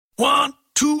1,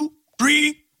 2,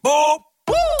 3, 4.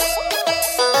 Woo!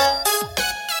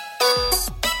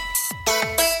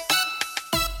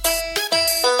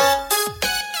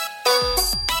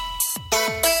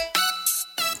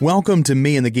 Welcome to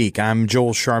Me and the Geek. I'm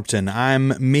Joel Sharpton.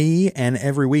 I'm me, and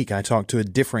every week I talk to a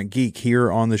different geek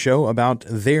here on the show about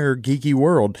their geeky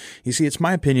world. You see, it's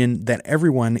my opinion that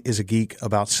everyone is a geek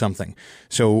about something.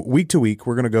 So week to week,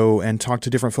 we're going to go and talk to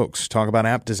different folks, talk about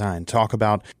app design, talk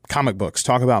about comic books,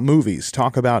 talk about movies,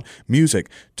 talk about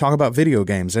music, talk about video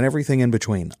games, and everything in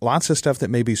between. Lots of stuff that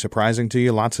may be surprising to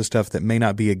you, lots of stuff that may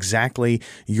not be exactly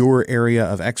your area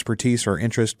of expertise or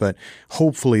interest, but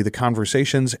hopefully the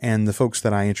conversations and the folks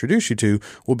that I introduce you to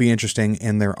will be interesting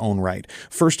in their own right.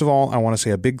 First of all, I want to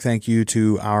say a big thank you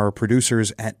to our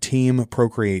producers at Team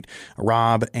Procreate,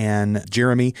 Rob and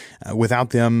Jeremy.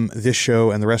 Without them, this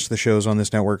show and the rest of the shows on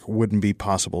this network wouldn't be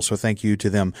possible. So thank you to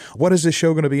them. What is this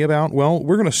show going to be about? Well,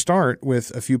 we're going to start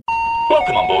with a few...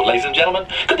 Welcome on board, ladies and gentlemen.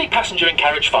 Could the passenger in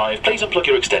carriage 5 please unplug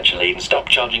your extension lead and stop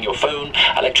charging your phone,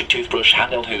 electric toothbrush,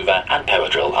 handheld hoover and power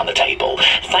drill on the table?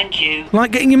 Thank you.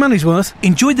 Like getting your money's worth?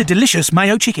 Enjoy the delicious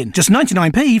mayo chicken. Just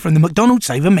 99p from the McDonald's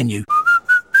Saver menu.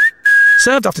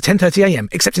 Served after 10:30am,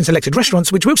 except in selected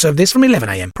restaurants, which will serve this from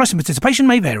 11am. Price and participation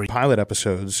may vary. Pilot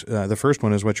episodes. The first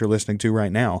one is what you're listening to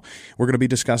right now. We're going to be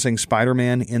discussing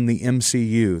Spider-Man in the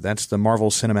MCU. That's the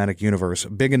Marvel Cinematic Universe.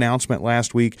 Big announcement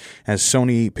last week as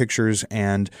Sony Pictures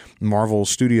and Marvel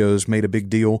Studios made a big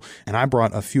deal, and I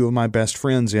brought a few of my best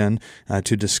friends in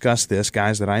to discuss this,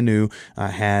 guys that I knew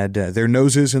had their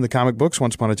noses in the comic books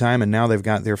once upon a time, and now they've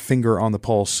got their finger on the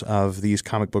pulse of these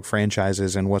comic book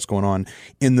franchises and what's going on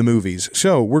in the movies.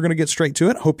 So we're going to get straight to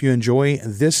it. Hope you enjoy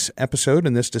this episode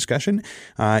and this discussion.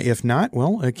 If not,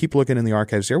 well, keep looking in the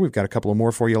archives there. We've got a couple of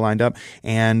more for you lined up.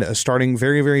 And starting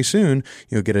very, very soon,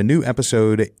 you'll get a new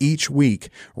episode each week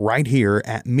right here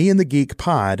at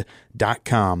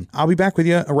meandthegeekpod.com. I'll be back with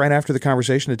you right after the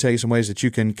conversation to tell you some ways that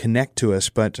you can connect to us.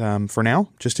 But for now,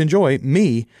 just enjoy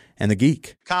Me and the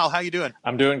Geek. Kyle, how you doing?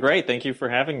 I'm doing great. Thank you for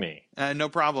having me. No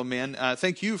problem, man.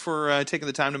 Thank you for taking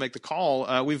the time to make the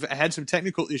call. We've had some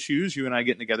technical issues, you and I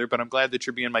getting together, but I'm glad that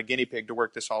you're being my guinea pig to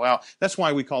work this all out. That's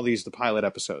why we call these the pilot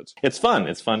episodes. It's fun.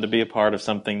 It's fun to be a part of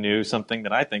something new, something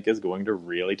that I think is going to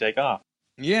really take off.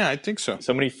 Yeah, I think so.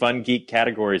 So many fun geek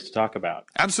categories to talk about.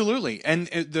 Absolutely. And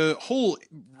the whole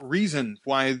reason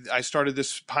why I started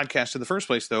this podcast in the first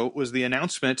place, though, was the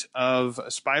announcement of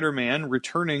Spider-Man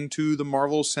returning to the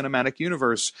Marvel Cinematic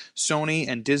Universe. Sony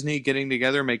and Disney getting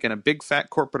together, making a big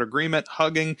fat corporate agreement,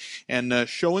 hugging and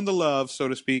showing the love, so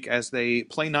to speak, as they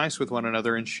play nice with one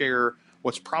another and share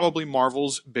what's probably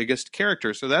Marvel's biggest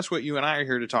character. So that's what you and I are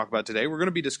here to talk about today. We're going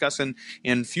to be discussing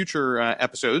in future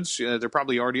episodes. They're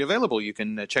probably already available. You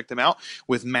can check them out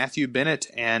with Matthew Bennett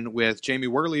and with Jamie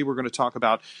Worley. We're going to talk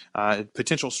about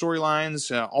potential storylines,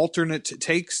 alternate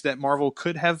takes that Marvel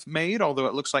could have made, although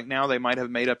it looks like now they might have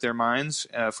made up their minds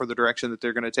for the direction that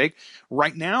they're going to take.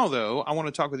 Right now, though, I want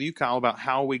to talk with you, Kyle, about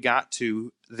how we got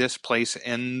to this place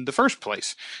in the first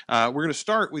place. We're going to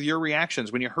start with your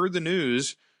reactions. When you heard the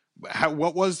news,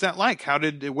 what was that like?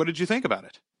 What did you think about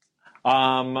it?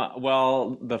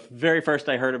 Well, the very first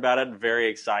I heard about it, very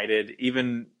excited.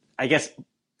 Even, I guess,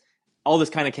 all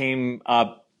this kind of came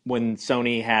up when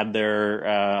Sony had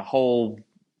their whole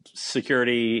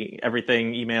security,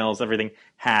 everything, emails, everything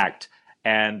hacked.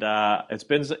 And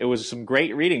it was some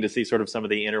great reading to see sort of some of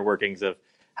the inner workings of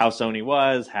how Sony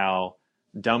was, how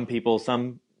dumb people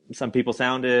some people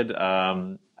sounded,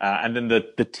 and then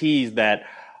the tease that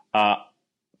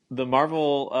the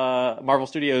Marvel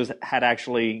Studios had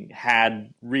actually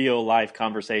had real life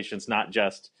conversations, not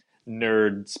just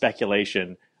nerd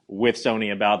speculation, with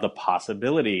Sony about the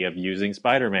possibility of using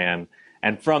Spider-Man.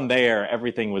 And from there,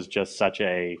 everything was just such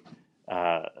a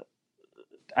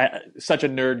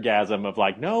nerdgasm of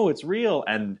like, no, it's real.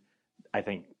 And I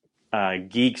think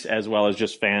geeks as well as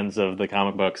just fans of the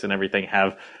comic books and everything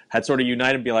had sort of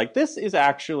united and be like, this is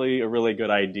actually a really good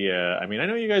idea. I mean, I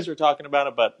know you guys are talking about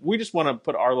it, but we just want to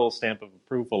put our little stamp of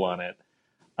approval on it.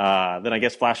 Then I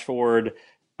guess flash forward.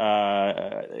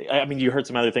 I mean, you heard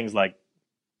some other things like,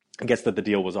 I guess that the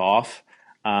deal was off,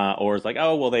 or it's like,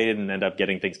 oh, well, they didn't end up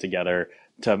getting things together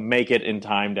to make it in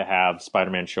time to have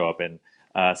Spider-Man show up in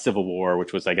Civil War,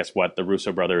 which was, I guess, what the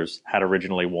Russo brothers had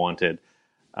originally wanted.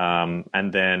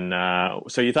 And then,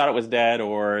 so you thought it was dead,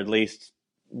 or at least,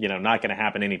 not going to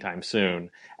happen anytime soon.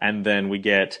 And then we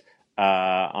get,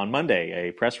 on Monday,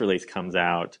 a press release comes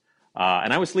out.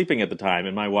 And I was sleeping at the time,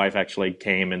 and my wife actually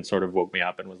came and sort of woke me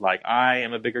up and was like, I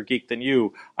am a bigger geek than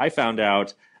you. I found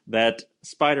out that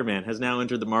Spider-Man has now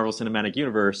entered the Marvel Cinematic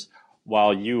Universe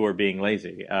while you are being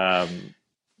lazy.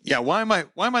 Yeah, why am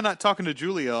I not talking to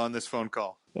Julia on this phone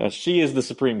call? She is the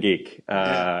supreme geek,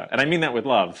 Yeah. and I mean that with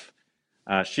love.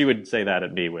 She would say that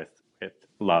at me with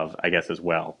love, I guess, as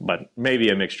well, but maybe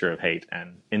a mixture of hate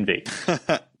and envy.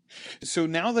 So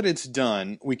now that it's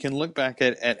done, we can look back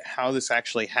at how this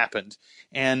actually happened.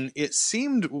 And it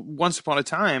seemed once upon a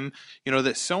time, that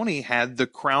Sony had the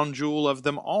crown jewel of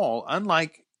them all,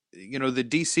 unlike, the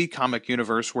DC comic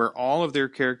universe where all of their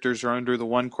characters are under the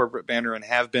one corporate banner and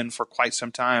have been for quite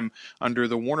some time under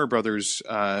the Warner Brothers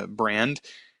brand.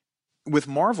 With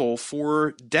Marvel,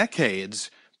 for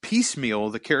decades, piecemeal,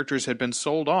 the characters had been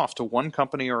sold off to one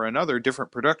company or another,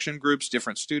 different production groups,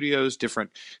 different studios, different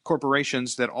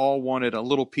corporations that all wanted a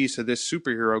little piece of this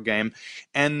superhero game.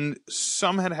 And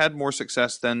some had had more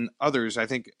success than others. I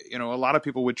think, a lot of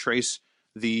people would trace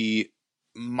the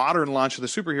modern launch of the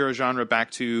superhero genre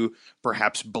back to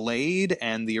perhaps Blade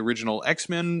and the original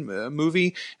X-Men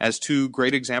movie as two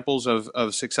great examples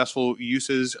of successful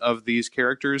uses of these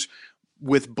characters.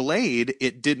 With Blade,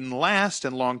 it didn't last,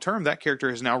 and long term, that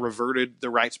character has now reverted the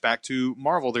rights back to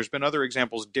Marvel. There's been other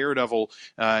examples, Daredevil,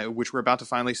 which we're about to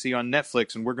finally see on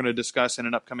Netflix, and we're going to discuss in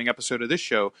an upcoming episode of this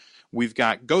show. We've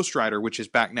got Ghost Rider, which is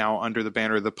back now under the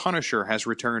banner. The Punisher has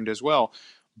returned as well.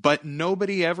 But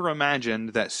nobody ever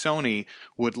imagined that Sony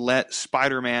would let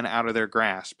Spider-Man out of their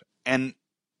grasp. And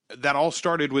that all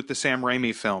started with the Sam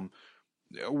Raimi film.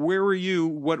 Where were you?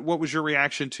 What was your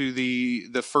reaction to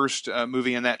the first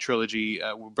movie in that trilogy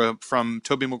from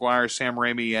Tobey Maguire, Sam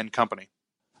Raimi, and company?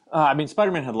 I mean,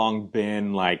 Spider-Man had long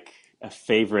been like a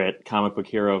favorite comic book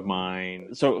hero of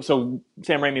mine. So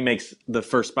Sam Raimi makes the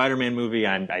first Spider-Man movie.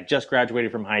 I just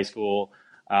graduated from high school.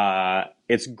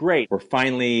 It's great. We're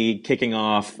finally kicking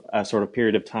off a sort of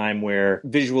period of time where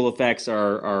visual effects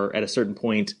are at a certain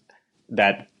point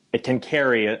that it can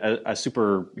carry a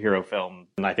superhero film.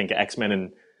 And I think X-Men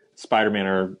and Spider-Man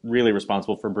are really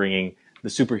responsible for bringing the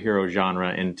superhero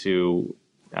genre into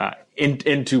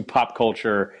pop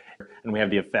culture. And we have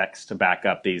the effects to back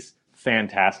up these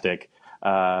fantastic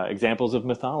examples of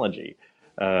mythology,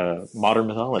 modern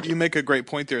mythology. You make a great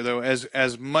point there, though.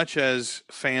 As much as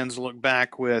fans look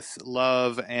back with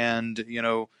love and,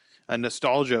 a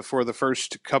nostalgia for the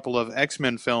first couple of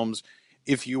X-Men films,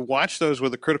 if you watch those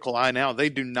with a critical eye now, they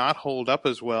do not hold up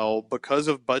as well because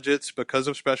of budgets, because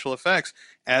of special effects,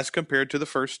 as compared to the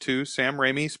first two Sam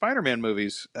Raimi Spider-Man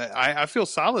movies. I feel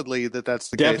solidly that that's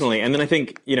the case. Definitely. And then I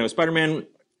think, Spider-Man,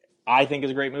 I think, is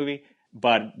a great movie.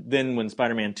 But then when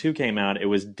Spider-Man 2 came out, it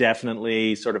was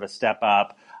definitely sort of a step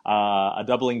up, a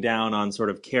doubling down on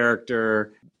sort of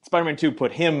character. Spider-Man 2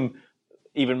 put him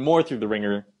even more through the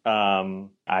ringer.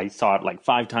 I saw it like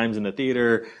 5 times in the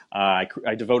theater. I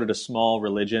devoted a small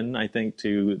religion, I think,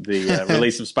 to the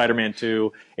release of Spider-Man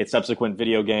 2, its subsequent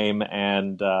video game,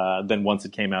 and then once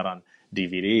it came out on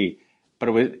DVD. But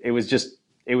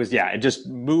it just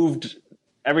moved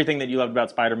everything that you loved about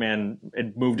Spider-Man.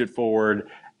 It moved it forward,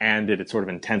 and it sort of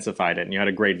intensified it. And you had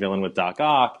a great villain with Doc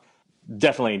Ock.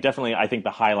 Definitely, I think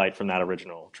the highlight from that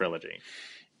original trilogy.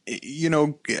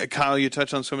 Kyle, you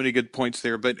touched on so many good points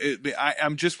there, but I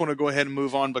just want to go ahead and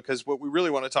move on because what we really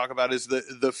want to talk about is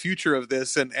the future of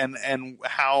this and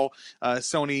how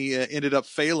Sony ended up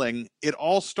failing. It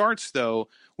all starts, though,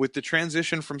 with the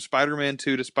transition from Spider-Man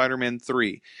 2 to Spider-Man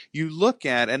 3. You look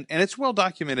at, and it's well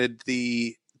documented,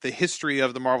 the history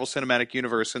of the Marvel Cinematic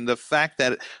Universe and the fact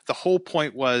that the whole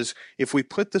point was if we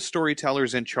put the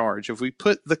storytellers in charge, if we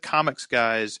put the comics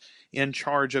guys in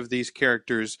charge of these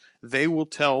characters, they will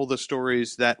tell the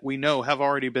stories that we know have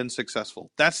already been successful.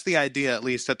 That's the idea, at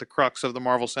least at the crux of the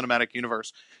Marvel Cinematic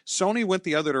Universe. Sony went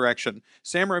the other direction.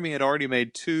 Sam Raimi had already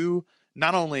made 2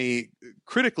 not only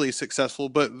critically successful,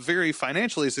 but very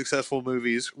financially successful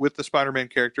movies with the Spider-Man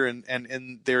character and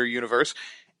in their universe.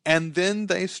 And then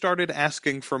they started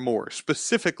asking for more.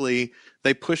 Specifically,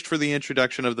 they pushed for the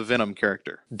introduction of the Venom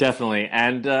character. Definitely.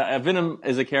 And Venom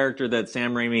is a character that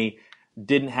Sam Raimi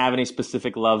didn't have any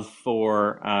specific love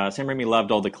for. Sam Raimi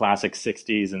loved all the classic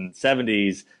 60s and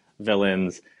 70s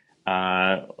villains.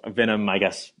 Venom, I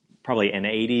guess, probably in the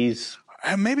 80s.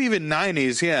 Maybe even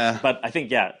 90s, yeah. But I think,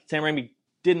 Sam Raimi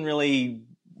didn't really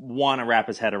want to wrap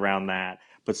his head around that.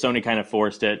 But Sony kind of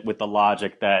forced it with the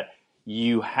logic that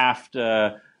you have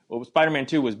to... Well, Spider-Man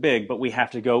 2 was big, but we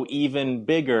have to go even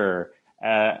bigger.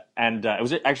 And it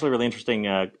was actually really interesting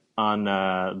on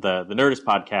the Nerdist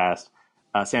podcast.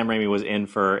 Sam Raimi was in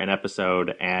for an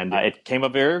episode, and it came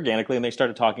up very organically, and they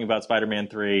started talking about Spider-Man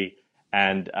 3.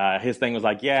 And his thing was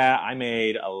like, I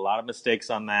made a lot of mistakes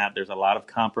on that. There's a lot of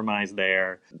compromise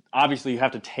there. Obviously, you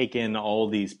have to take in all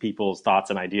these people's thoughts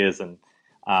and ideas. And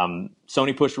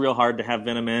Sony pushed real hard to have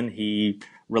Venom in. He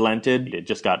relented. It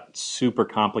just got super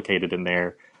complicated in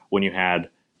there. when you had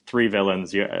three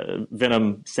villains,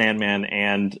 Venom, Sandman,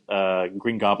 and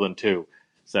Green Goblin too.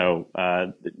 So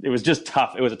it was just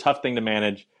tough. It was a tough thing to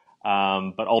manage,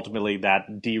 but ultimately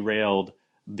that derailed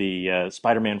the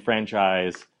Spider-Man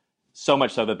franchise so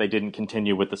much so that they didn't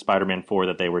continue with the Spider-Man 4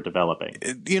 that they were developing.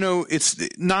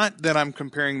 It's not that I'm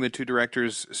comparing the two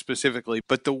directors specifically,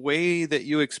 but the way that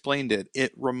you explained it,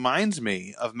 it reminds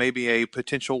me of maybe a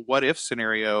potential what-if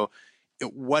scenario.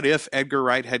 What if Edgar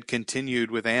Wright had continued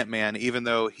with Ant-Man, even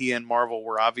though he and Marvel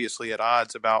were obviously at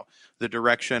odds about the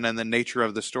direction and the nature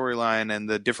of the storyline and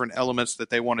the different elements that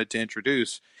they wanted to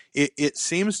introduce? It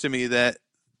seems to me that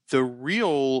the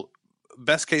real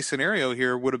best case scenario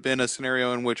here would have been a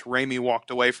scenario in which Raimi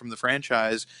walked away from the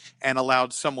franchise and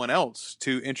allowed someone else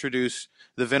to introduce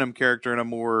the Venom character in a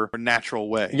more natural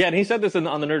way. Yeah, and he said this on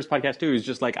the Nerds podcast too. He's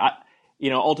just like,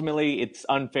 ultimately it's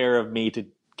unfair of me to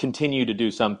continue to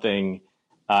do something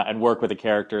and work with a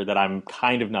character that I'm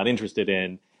kind of not interested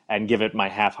in and give it my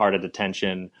half-hearted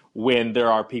attention when there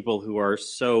are people who are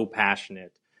so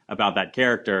passionate about that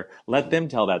character. Let them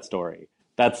tell that story.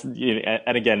 That's,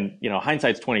 and again,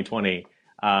 hindsight's 20/20.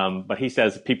 But he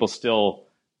says people still,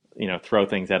 throw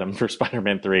things at him for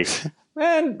Spider-Man 3.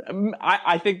 And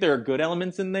I think there are good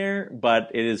elements in there,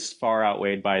 but it is far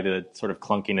outweighed by the sort of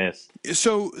clunkiness.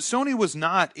 So Sony was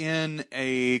not in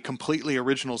a completely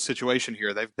original situation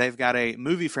here. They've got a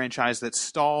movie franchise that's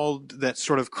stalled, that's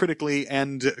sort of critically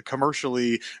and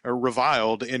commercially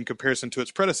reviled in comparison to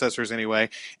its predecessors anyway.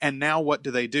 And now what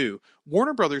do?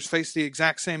 Warner Brothers faced the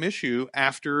exact same issue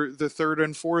after the third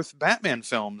and fourth Batman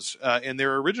films in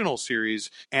their original series.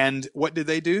 And what did?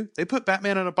 They put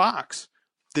Batman in a box.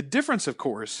 The difference, of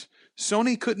course,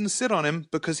 Sony couldn't sit on him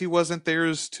because he wasn't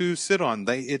theirs to sit on.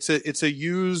 It's a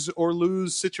use or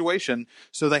lose situation,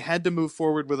 so they had to move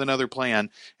forward with another plan.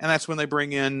 And that's when they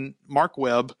bring in Mark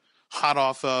Webb, hot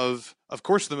off of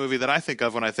course, the movie that I think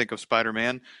of when I think of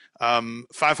Spider-Man,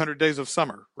 500 Days of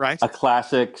Summer, right? A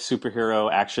classic superhero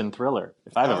action thriller,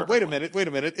 if I've ever. Wait a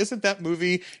minute. Isn't that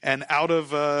movie an out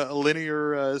of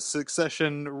linear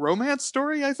succession romance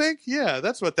story, I think? Yeah,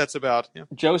 that's what that's about. Yeah.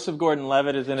 Joseph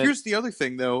Gordon-Levitt is in it. Here's the other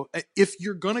thing, though. If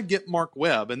you're going to get Mark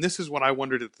Webb, and this is what I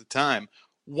wondered at the time,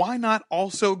 why not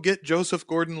also get Joseph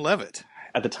Gordon-Levitt?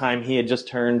 At the time, he had just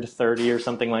turned 30 or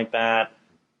something like that.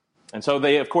 And so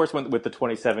they, of course, went with the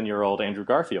 27-year-old Andrew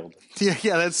Garfield.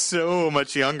 Yeah, that's so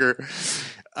much younger.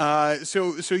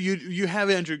 So you have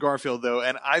Andrew Garfield, though,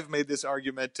 and I've made this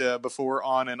argument before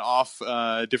on and off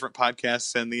different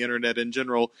podcasts and the internet in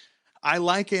general. I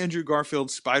like Andrew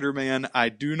Garfield's Spider-Man. I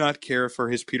do not care for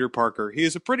his Peter Parker. He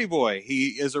is a pretty boy.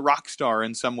 He is a rock star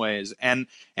in some ways, and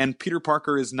Peter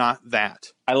Parker is not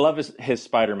that. I love his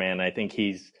Spider-Man. I think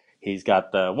he's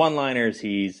got the one-liners.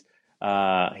 He's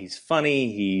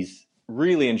funny. He's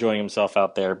really enjoying himself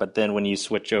out there. But then when you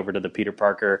switch over to the Peter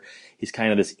Parker, he's kind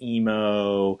of this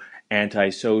emo,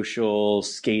 antisocial,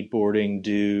 skateboarding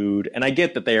dude. And I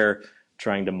get that they're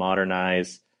trying to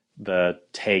modernize the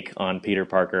take on Peter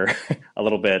Parker a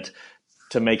little bit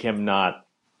to make him not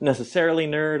necessarily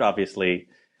nerd. Obviously,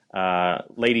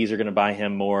 ladies are going to buy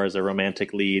him more as a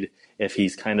romantic lead if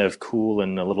he's kind of cool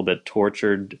and a little bit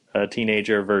tortured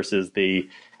teenager versus the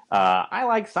I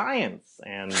like science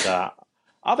and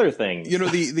other things.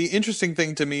 The interesting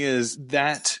thing to me is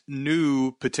that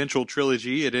new potential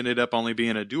trilogy, it ended up only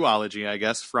being a duology, I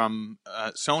guess, from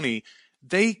Sony.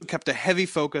 They kept a heavy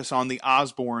focus on the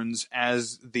Osborns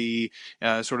as the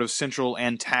sort of central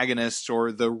antagonists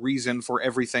or the reason for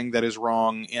everything that is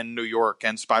wrong in New York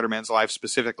and Spider-Man's life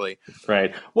specifically.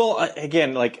 Right. Well,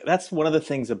 again, that's one of the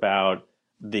things about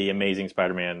the Amazing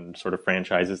Spider-Man sort of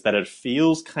franchise is that it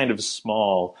feels kind of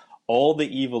small. All the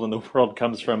evil in the world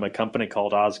comes from a company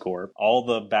called Oscorp. All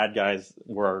the bad guys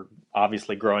were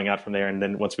obviously growing out from there. And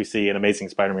then once we see an Amazing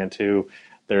Spider-Man 2,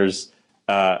 there's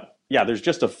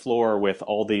just a floor with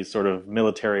all these sort of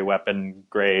military weapon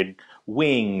grade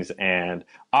wings and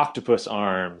octopus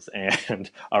arms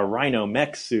and a rhino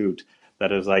mech suit.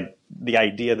 That is like the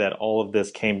idea that all of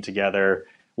this came together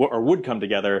or would come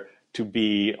together to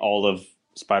be all of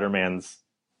Spider-Man's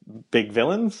big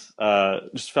villains.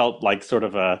 Just felt like sort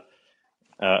of a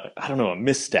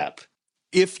misstep.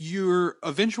 If your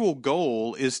eventual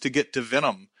goal is to get to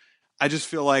Venom, I just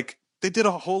feel like they did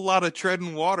a whole lot of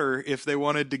treading water if they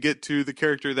wanted to get to the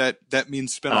character that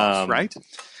means spinoffs, right?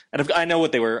 And I know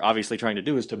what they were obviously trying to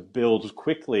do is to build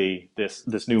quickly this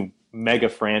new mega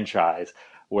franchise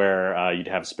where you'd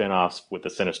have spinoffs with the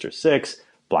Sinister Six,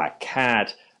 Black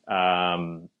Cat,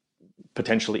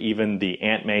 potentially even the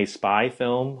Aunt May spy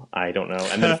film. I don't know.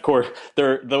 And then, of course,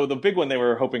 the big one they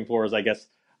were hoping for is, I guess,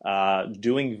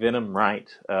 doing Venom right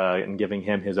and giving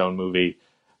him his own movie.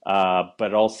 but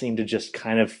it all seemed to just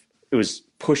it was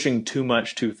pushing too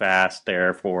much too fast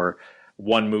there for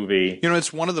one movie.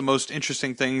 It's one of the most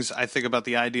interesting things I think about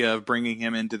the idea of bringing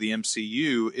him into the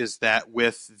MCU is that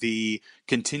with the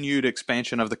continued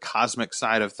expansion of the cosmic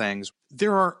side of things,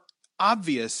 there are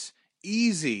obvious,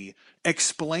 easy,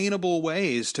 explainable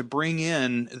ways to bring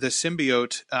in the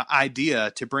symbiote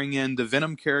idea, to bring in the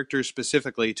Venom character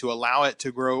specifically, to allow it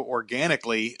to grow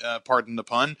organically, pardon the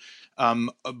pun,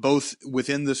 both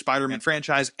within the Spider-Man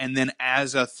franchise and then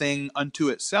as a thing unto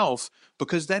itself,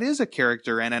 because that is a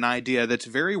character and an idea that's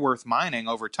very worth mining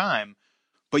over time,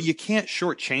 but you can't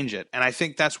shortchange it. And I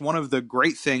think that's one of the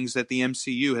great things that the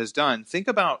MCU has done. Think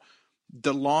about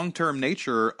the long-term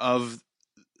nature of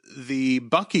the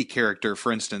Bucky character,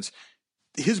 for instance.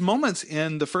 His moments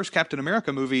in the first Captain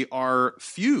America movie are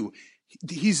few.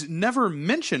 He's never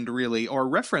mentioned really or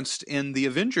referenced in the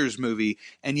Avengers movie,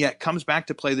 and yet comes back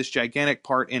to play this gigantic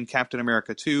part in Captain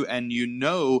America 2, and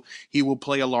he will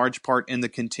play a large part in the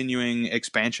continuing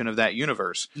expansion of that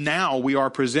universe. Now we are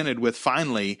presented with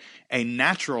finally a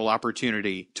natural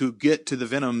opportunity to get to the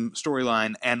Venom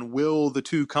storyline, and will the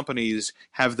two companies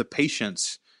have the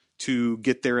patience to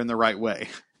get there in the right way?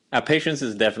 Patience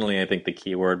is definitely, I think, the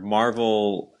key word.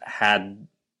 Marvel had,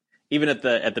 even at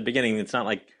the beginning, it's not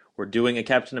like we're doing a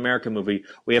Captain America movie.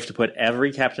 We have to put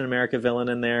every Captain America villain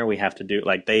in there. We have to do,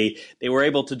 like, they were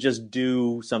able to just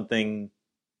do something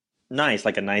nice,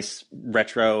 like a nice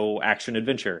retro action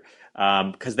adventure,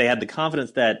 because they had the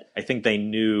confidence that I think they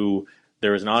knew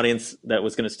there was an audience that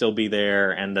was going to still be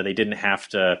there, and that they didn't have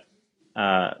to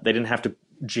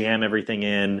jam everything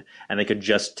in, and they could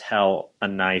just tell a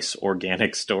nice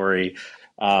organic story.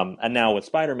 And now with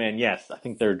Spider-Man, yes, I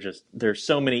think there's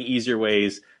so many easier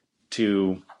ways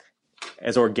to,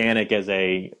 as organic as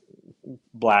a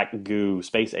black goo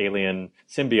space alien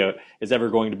symbiote is ever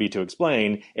going to be to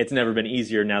explain. It's never been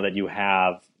easier now that you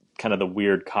have kind of the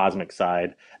weird cosmic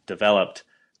side developed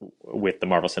with the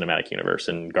Marvel Cinematic Universe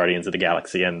and Guardians of the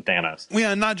Galaxy and Thanos.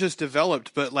 Yeah, not just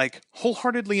developed, but like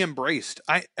wholeheartedly embraced.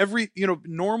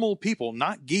 Normal people,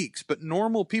 not geeks, but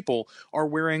normal people are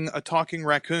wearing a talking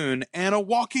raccoon and a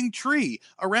walking tree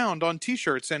around on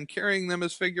t-shirts and carrying them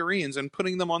as figurines and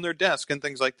putting them on their desk and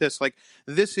things like this. Like,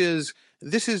 this is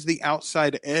the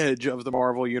outside edge of the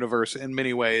Marvel universe in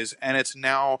many ways, and it's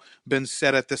now been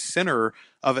set at the center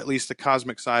of at least the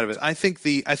cosmic side of it. I think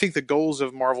the goals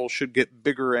of Marvel should get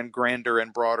bigger and grander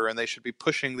and broader, and they should be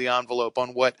pushing the envelope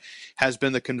on what has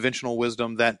been the conventional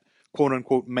wisdom that quote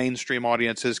unquote mainstream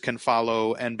audiences can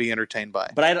follow and be entertained by.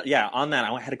 But on that,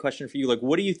 I had a question for you. Like,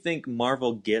 what do you think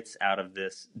Marvel gets out of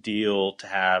this deal to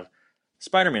have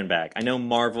Spider-Man back? I know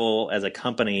Marvel as a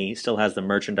company still has the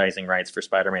merchandising rights for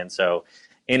Spider-Man, so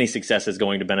any success is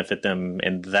going to benefit them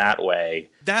in that way.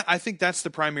 I think that's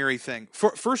the primary thing.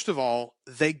 First of all,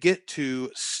 they get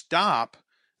to stop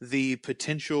the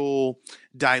potential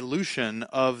dilution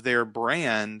of their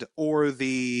brand or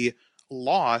the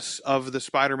loss of the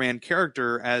Spider-Man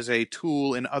character as a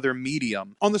tool in other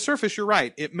medium. On the surface, you're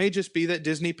right. It may just be that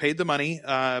Disney paid the money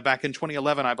back in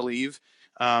 2011, I believe,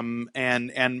 or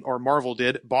Marvel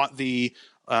bought the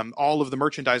all of the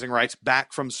merchandising rights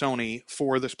back from Sony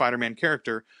for the Spider-Man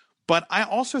character. But I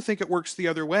also think it works the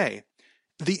other way.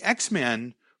 The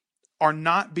X-Men are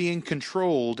not being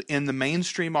controlled in the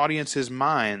mainstream audience's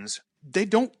minds. They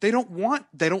don't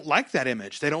like that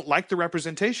image. They don't like the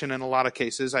representation in a lot of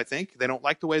cases, I think. They don't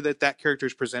like the way that character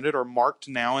is presented or marked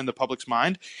now in the public's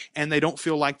mind, and they don't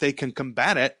feel like they can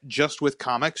combat it just with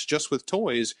comics, just with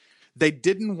toys. They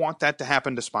didn't want that to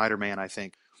happen to Spider-Man, I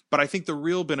think. But I think the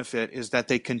real benefit is that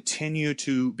they continue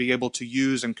to be able to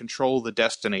use and control the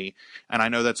destiny. And I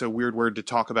know that's a weird word to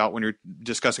talk about when you're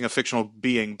discussing a fictional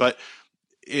being, but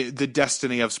the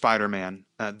destiny of Spider-Man,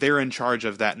 they're in charge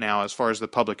of that now as far as the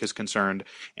public is concerned.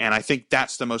 And I think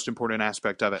that's the most important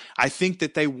aspect of it. I think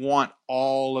that they want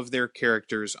all of their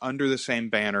characters under the same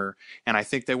banner, and I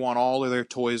think they want all of their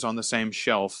toys on the same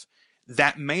shelf.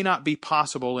 That may not be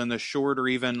possible in the short or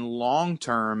even long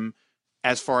term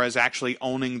as far as actually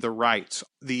owning the rights.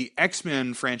 The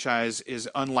X-Men franchise is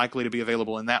unlikely to be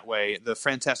available in that way. The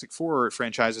Fantastic Four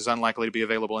franchise is unlikely to be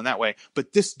available in that way.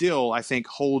 But this deal, I think,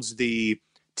 holds the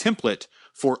template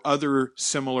for other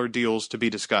similar deals to be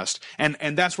discussed. And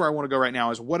that's where I want to go right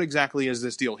now, is what exactly is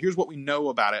this deal? Here's what we know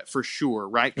about it for sure,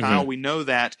 right, Kyle? Mm-hmm. We know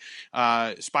that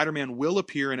Spider-Man will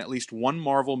appear in at least one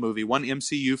Marvel movie, one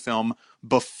MCU film,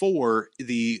 before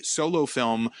the solo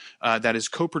film that is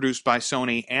co-produced by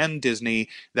Sony and Disney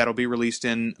that'll be released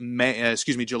in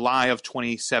July of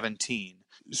 2017.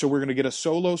 So we're going to get a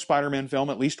solo Spider-Man film,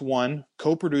 at least one,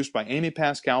 co-produced by Amy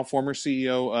Pascal, former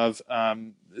CEO of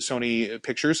Sony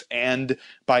Pictures, and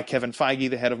by Kevin Feige,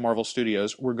 the head of Marvel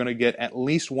Studios. We're going to get at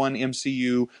least one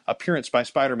MCU appearance by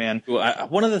Spider-Man. Well,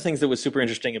 one of the things that was super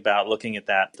interesting about looking at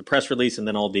that, the press release and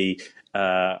then all the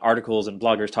articles and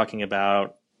bloggers talking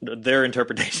about their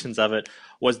interpretations of it,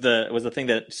 was the thing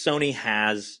that Sony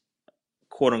has,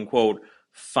 quote unquote,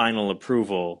 final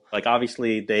approval. Like,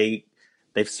 obviously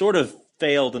they've sort of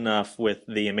failed enough with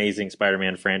the Amazing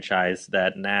Spider-Man franchise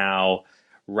that now,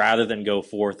 rather than go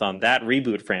forth on that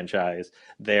reboot franchise,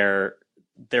 they're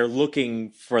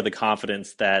looking for the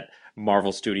confidence that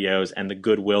Marvel Studios and the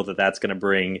goodwill that that's going to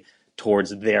bring towards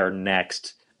their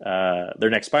next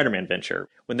Spider-Man venture.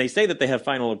 When they say that they have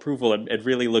final approval, it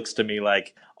really looks to me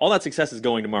like all that success is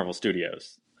going to Marvel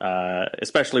Studios,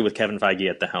 especially with Kevin Feige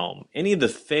at the helm. Any of the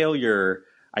failure,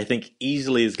 I think,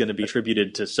 easily is going to be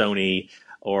attributed to Sony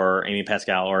or Amy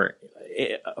Pascal, or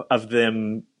of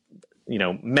them,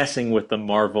 messing with the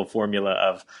Marvel formula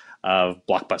of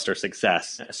blockbuster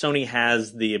success. Sony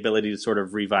has the ability to sort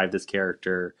of revive this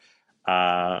character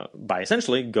by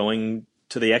essentially going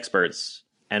to the experts,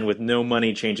 and with no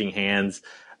money changing hands,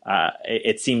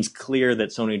 it seems clear that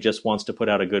Sony just wants to put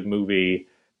out a good movie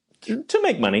to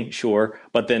make money, sure,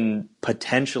 but then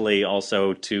potentially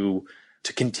also to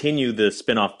continue the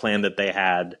spin-off plan that they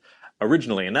had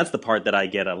originally. And that's the part that I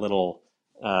get a little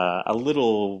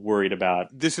worried about.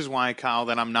 This is why, Kyle,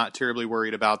 that I'm not terribly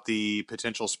worried about the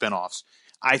potential spinoffs.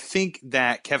 I think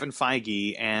that Kevin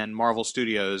Feige and Marvel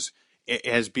Studios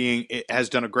has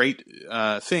done a great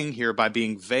thing here by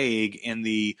being vague in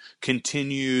the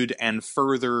continued and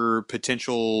further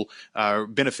potential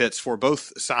benefits for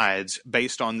both sides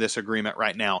based on this agreement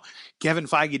right now. Kevin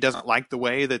Feige doesn't like the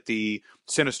way that the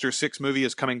Sinister Six movie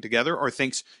is coming together, or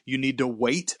thinks you need to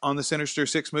wait on the Sinister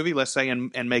Six movie, let's say,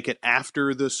 and make it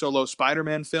after the solo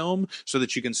Spider-Man film so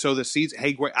that you can sow the seeds.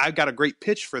 Hey, I've got a great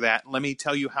pitch for that. Let me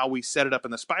tell you how we set it up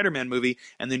in the Spider-Man movie,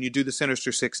 and then you do the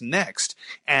Sinister Six next.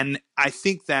 And I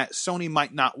think that Sony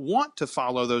might not want to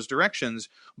follow those directions,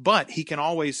 but he can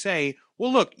always say,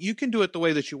 well, look, you can do it the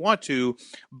way that you want to,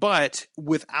 but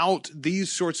without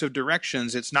these sorts of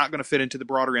directions, it's not going to fit into the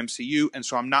broader MCU, and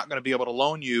so I'm not going to be able to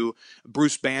loan you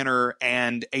Bruce Banner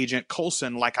and Agent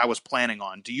Coulson like I was planning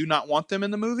on. Do you not want them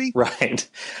in the movie? Right.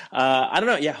 I don't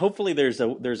know. Yeah, hopefully there's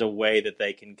a way that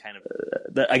they can kind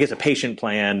of, I guess, a patient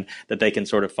plan that they can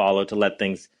sort of follow to let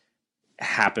things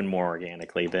happen more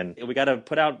organically. Then we got to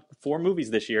put out 4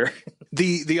 movies this year.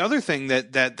 The other thing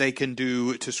that they can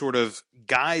do to sort of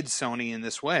guide Sony in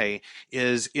this way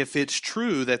is, if it's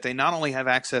true that they not only have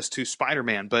access to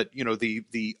Spider-Man, but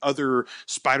the other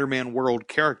Spider-Man world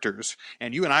characters,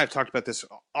 and you and I have talked about this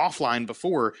offline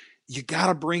before, you got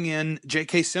to bring in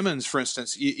J.K. Simmons, for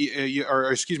instance, you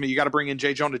got to bring in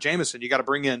J. Jonah Jameson. You got to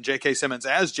bring in J.K. Simmons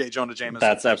as J. Jonah Jameson.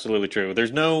 That's absolutely true.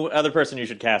 There's no other person you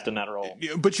should cast in that role.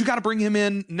 But you got to bring him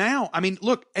in now. I mean,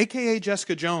 look, a.k.a.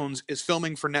 Jessica Jones is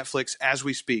filming for Netflix as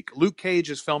we speak. Luke Cage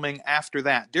is filming after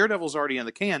that. Daredevil's already in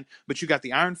the can, but you got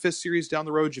the Iron Fist series down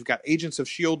the road. You've got Agents of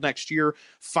S.H.I.E.L.D. next year.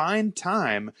 Find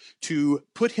time to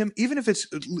put him, even if it's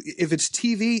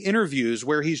TV interviews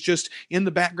where he's just in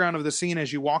the background of the scene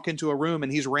as you walk into a room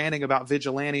and he's ranting about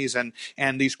vigilantes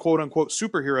and these quote-unquote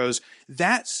superheroes.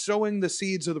 That's sowing the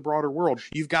seeds of the broader world.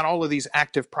 You've got all of these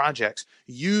active projects.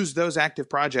 Use those active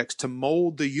projects to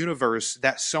mold the universe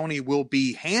that Sony will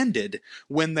be handed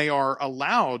when they are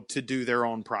allowed to do their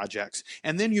own projects.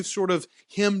 And then you've sort of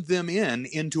hemmed them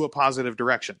into a positive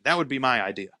direction. That would be my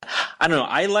idea. I don't know.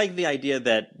 I like the idea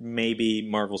that maybe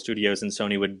Marvel Studios and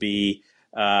Sony would be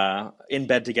in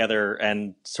bed together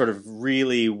and sort of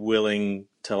really willing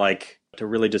to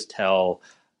really just tell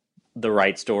the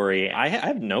right story. I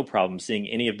have no problem seeing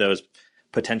any of those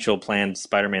potential planned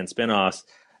Spider-Man spinoffs,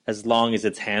 as long as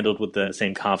it's handled with the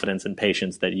same confidence and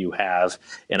patience that you have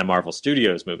in a Marvel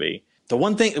Studios movie. The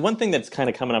one thing that's kind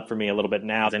of coming up for me a little bit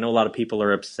now is I know a lot of people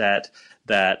are upset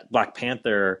that Black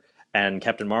Panther and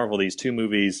Captain Marvel, these 2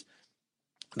 movies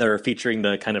that are featuring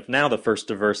the kind of now the first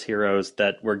diverse heroes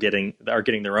that are getting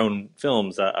their own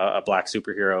films, a black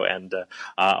superhero and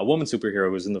a woman superhero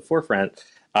who's in the forefront,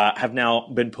 have now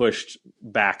been pushed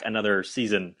back another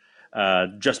season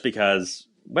just because,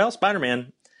 well,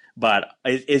 Spider-Man. But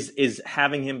is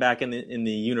having him back in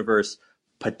the universe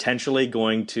potentially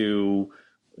going to,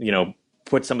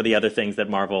 put some of the other things that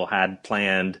Marvel had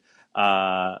planned,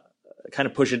 kind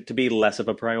of push it to be less of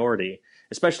a priority?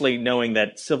 Especially knowing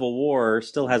that Civil War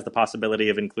still has the possibility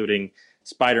of including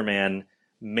Spider-Man,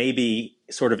 maybe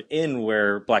sort of in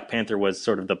where Black Panther was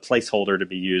sort of the placeholder to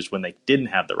be used when they didn't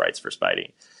have the rights for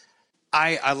Spidey.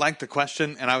 I like the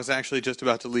question, and I was actually just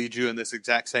about to lead you in this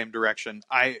exact same direction.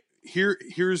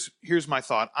 Here's my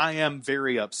thought. I am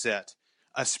very upset,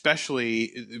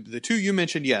 especially the two you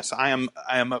mentioned. Yes, I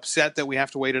am upset that we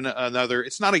have to wait another.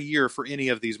 It's not a year for any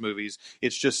of these movies.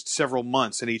 It's just several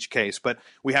months in each case. But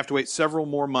we have to wait several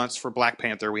more months for Black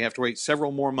Panther. We have to wait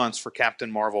several more months for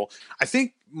Captain Marvel. I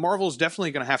think Marvel's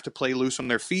definitely going to have to play loose on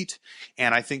their feet,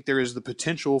 and I think there is the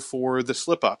potential for the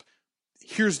slip up.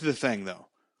 Here's the thing, though.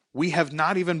 We have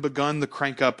not even begun the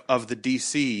crank up of the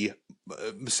DC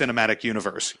cinematic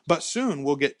universe. But soon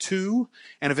we'll get 2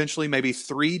 and eventually maybe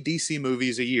 3 DC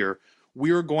movies a year.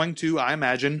 We are going to, I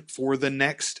imagine, for the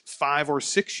next 5 or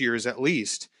 6 years at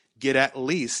least, get at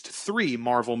least 3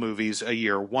 Marvel movies a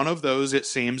year. One of those, it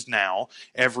seems now,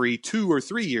 every 2 or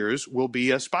 3 years will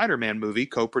be a Spider-Man movie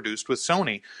co-produced with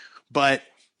Sony. But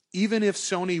even if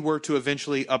Sony were to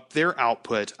eventually up their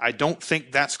output, I don't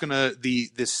think that's going to, the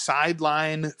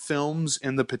sideline films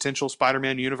in the potential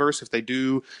Spider-Man universe, if they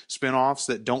do spin-offs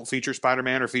that don't feature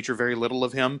Spider-Man or feature very little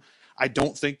of him, I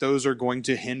don't think those are going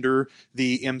to hinder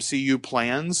the MCU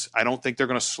plans. I don't think they're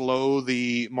going to slow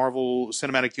the Marvel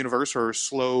Cinematic Universe or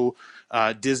slow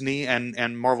Disney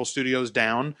and Marvel Studios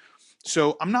down.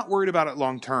 So I'm not worried about it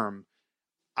long term.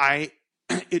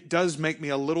 It does make me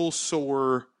a little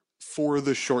sore for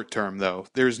the short term, though.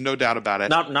 There's no doubt about it.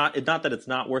 Not that it's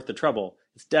not worth the trouble.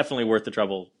 It's definitely worth the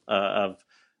trouble of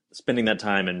spending that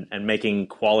time and making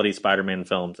quality Spider-Man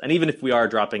films. And even if we are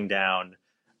dropping down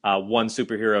one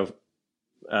superhero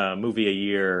movie a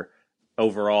year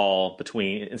overall,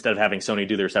 instead of having Sony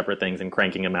do their separate things and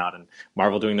cranking them out, and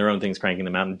Marvel doing their own things, cranking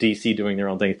them out, and DC doing their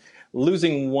own things,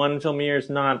 losing one film a year is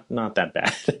not that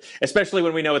bad, especially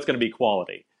when we know it's going to be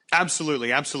quality.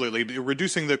 Absolutely, absolutely.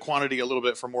 Reducing the quantity a little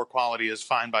bit for more quality is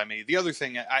fine by me. The other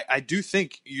thing, I do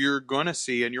think you're going to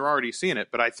see, and you're already seeing it,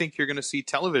 but I think you're going to see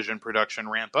television production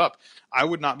ramp up. I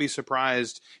would not be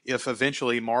surprised if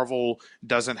eventually Marvel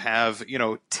doesn't have,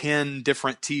 10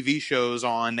 different TV shows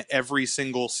on every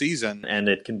single season. And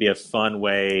it can be a fun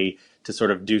way to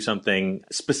sort of do something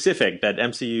specific, that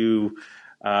MCU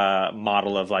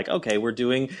model of like, okay, we're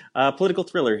doing a political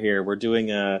thriller here. We're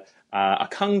doing a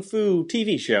kung fu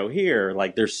TV show here.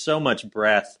 Like, there's so much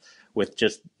breadth with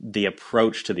just the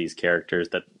approach to these characters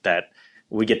that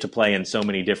we get to play in so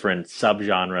many different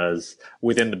subgenres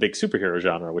within the big superhero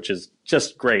genre, which is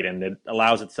just great. And it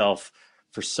allows itself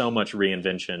for so much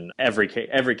reinvention. Every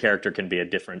character can be a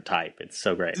different type. It's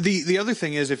so great. The other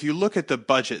thing is, if you look at the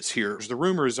budgets here, the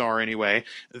rumors are anyway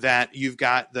that you've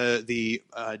got the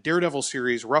Daredevil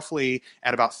series roughly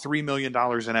at about $3 million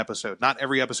an episode. Not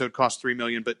every episode costs $3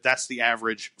 million, but that's the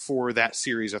average for that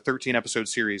series, a 13-episode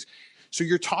series. So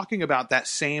you're talking about that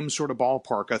same sort of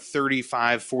ballpark, a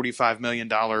 $35-45 million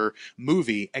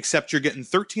movie, except you're getting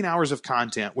 13 hours of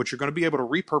content, which you're going to be able to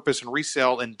repurpose and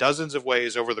resell in dozens of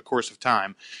ways over the course of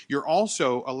time. You're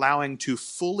also allowing to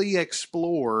fully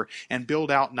explore and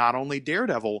build out not only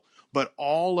Daredevil, but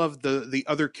all of the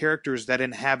other characters that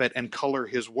inhabit and color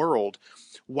his world.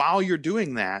 While you're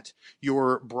doing that,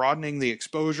 you're broadening the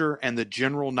exposure and the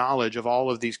general knowledge of all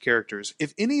of these characters.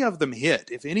 If any of them hit,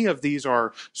 if any of these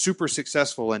are super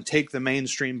successful and take the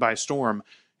mainstream by storm,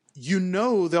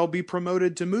 they'll be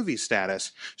promoted to movie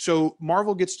status. So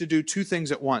Marvel gets to do 2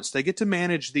 things at once. They get to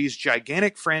manage these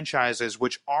gigantic franchises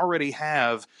which already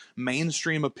have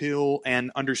mainstream appeal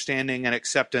and understanding and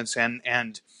acceptance and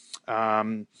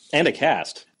a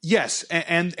cast. Yes,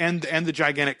 and the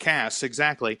gigantic cast,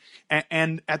 exactly.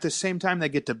 And at the same time, they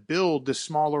get to build the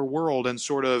smaller world and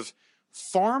sort of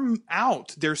farm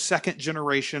out their second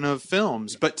generation of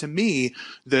films. But to me,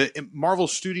 the Marvel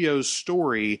Studios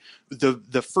story,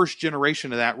 the first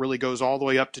generation of that really goes all the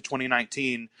way up to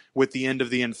 2019 with the end of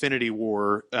the Infinity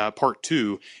War Part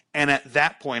 2. And at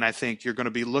that point, I think you're going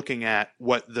to be looking at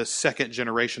what the second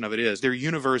generation of it is. Their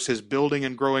universe is building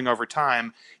and growing over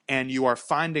time, and you are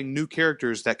finding new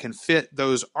characters that can fit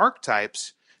those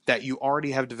archetypes that you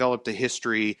already have developed a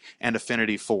history and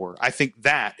affinity for. I think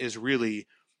that is really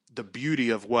the beauty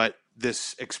of what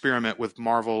this experiment with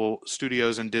Marvel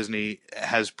Studios and Disney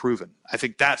has proven. I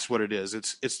think that's what it is.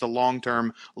 It's the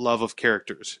long-term love of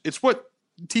characters. It's what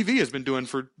TV has been doing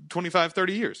for 25,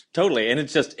 30 years. Totally. And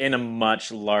it's just in a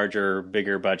much larger,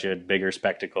 bigger budget, bigger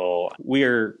spectacle.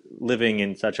 We're living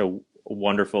in such a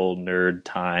wonderful nerd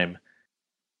time.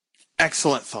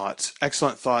 Excellent thoughts.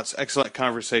 Excellent thoughts. Excellent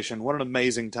conversation. What an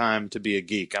amazing time to be a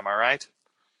geek. Am I right?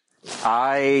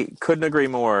 I couldn't agree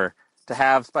more. To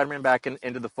have Spider-Man back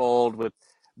into the fold with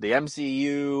the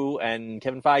MCU and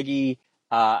Kevin Feige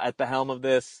at the helm of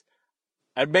this,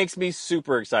 it makes me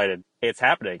super excited. It's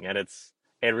happening, and it's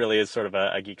It really is sort of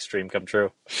a geek stream come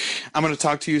true. I'm going to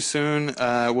talk to you soon.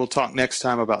 We'll talk next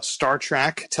time about Star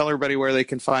Trek. Tell everybody where they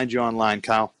can find you online,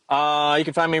 Kyle. You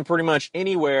can find me pretty much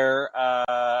anywhere.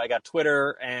 I got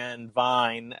Twitter and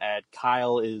Vine at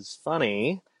Kyle is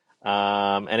Funny.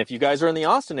 And if you guys are in the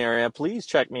Austin area, please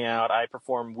check me out. I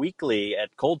perform weekly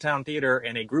at Cold Town Theater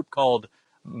in a group called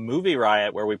Movie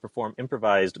Riot, where we perform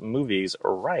improvised movies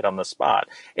right on the spot.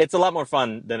 It's a lot more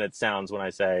fun than it sounds when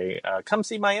I say, come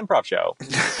see my improv show.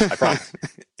 I promise.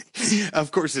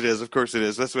 Of course it is. Of course it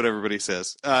is. That's what everybody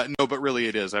says. No, but really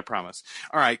it is. I promise.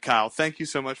 All right, Kyle, thank you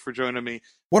so much for joining me.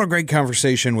 What a great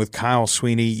conversation with Kyle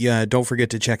Sweeney. Don't forget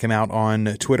to check him out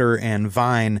on Twitter and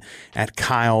Vine at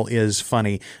Kyle is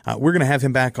Funny. We're going to have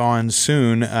him back on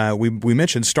soon. We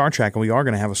mentioned Star Trek, and we are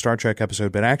going to have a Star Trek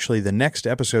episode, but actually the next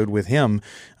episode with him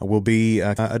will be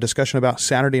a discussion about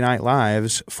Saturday Night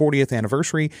Live's 40th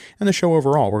anniversary and the show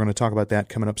overall. We're going to talk about that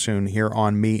coming up soon here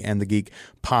on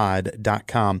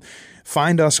meandthegeekpod.com.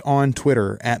 Find us on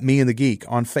Twitter at Me and the Geek,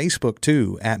 on Facebook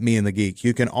too at Me and the Geek.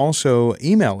 You can also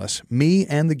email us,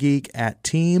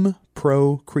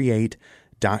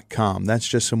 meandthegeek@teamprocreate.com. That's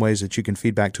just some ways that you can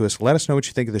feedback to us. Let us know what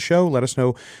you think of the show. Let us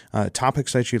know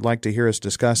topics that you'd like to hear us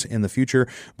discuss in the future.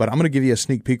 But I'm going to give you a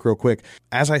sneak peek real quick.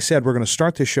 As I said, we're going to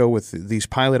start this show with these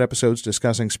pilot episodes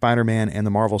discussing Spider-Man and the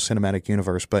Marvel Cinematic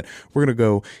Universe. But we're going to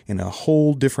go in a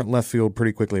whole different left field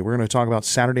pretty quickly. We're going to talk about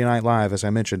Saturday Night Live, as I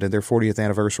mentioned, and their 40th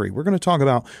anniversary. We're going to talk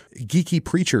about geeky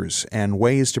preachers and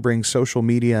ways to bring social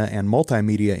media and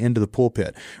multimedia into the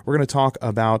pulpit. We're going to talk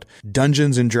about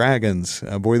Dungeons and Dragons.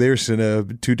 Boy, there's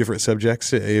two different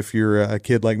subjects. If you're a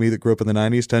kid like me that grew up in the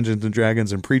 90s, Dungeons and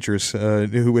Dragons and preachers,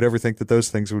 who would ever think that those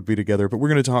things would be together? But we're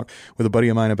going to talk with a buddy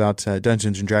of mine about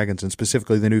Dungeons and Dragons, and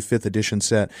specifically the new 5th edition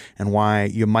set, and why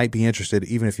you might be interested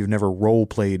even if you've never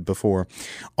role-played before.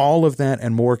 All of that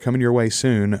and more coming your way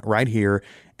soon right here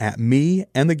at Me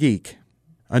and the Geek.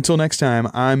 Until next time,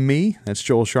 I'm Me. That's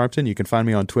Joel Sharpton. You can find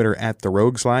me on Twitter at The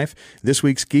Rogues Life. This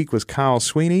week's geek was Kyle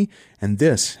Sweeney, and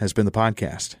this has been the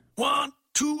podcast. 1,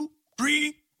 2,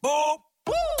 3, 4.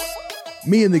 Woo!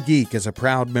 Me and the Geek is a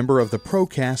proud member of the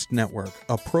Procast Network,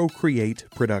 a Procreate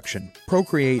production.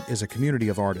 Procreate is a community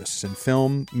of artists in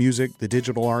film, music, the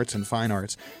digital arts, and fine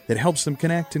arts that helps them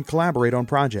connect and collaborate on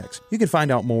projects. You can find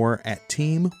out more at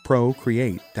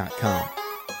teamprocreate.com.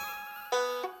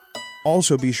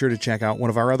 Also, be sure to check out one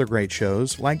of our other great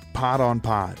shows, like Pod on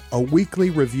Pod, a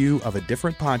weekly review of a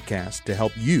different podcast to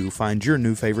help you find your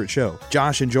new favorite show.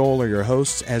 Josh and Joel are your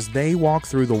hosts as they walk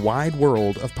through the wide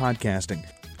world of podcasting.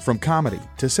 From comedy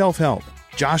to self-help,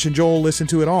 Josh and Joel listen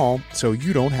to it all so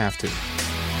you don't have to.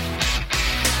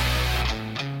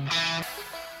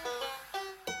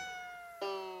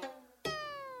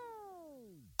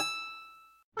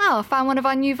 Oh, I found one of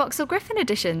our new Vauxhall Griffin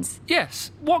editions. Yes.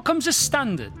 What comes as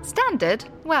standard? Standard?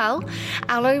 Well,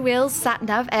 alloy wheels,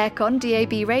 sat-nav, aircon,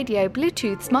 DAB radio,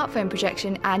 Bluetooth, smartphone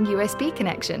projection and USB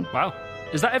connection. Wow.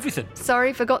 Is that everything?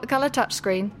 Sorry, forgot the colour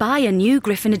touchscreen. Buy a new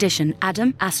Griffin edition,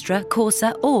 Adam, Astra,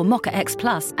 Corsa or Mocha X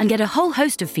Plus and get a whole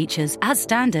host of features as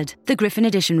standard. The Griffin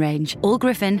Edition range. All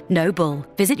Griffin, no bull.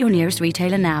 Visit your nearest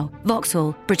retailer now.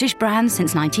 Vauxhall, British brand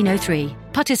since 1903.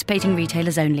 Participating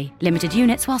retailers only. Limited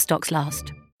units while stocks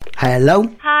last. Hello?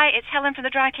 Hi, it's Helen from the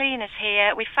dry cleaners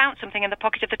here. We found something in the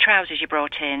pocket of the trousers you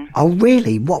brought in. Oh,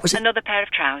 really? What was it? Another pair of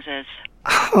trousers.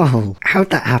 Oh,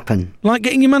 how'd that happen? Like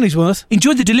getting your money's worth?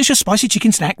 Enjoy the delicious spicy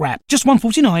chicken snack wrap. Just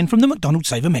 $1.49 from the McDonald's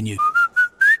Saver menu.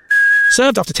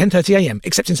 Served after 10:30 a.m.,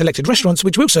 except in selected restaurants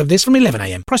which will serve this from 11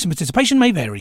 a.m. Price and participation may vary.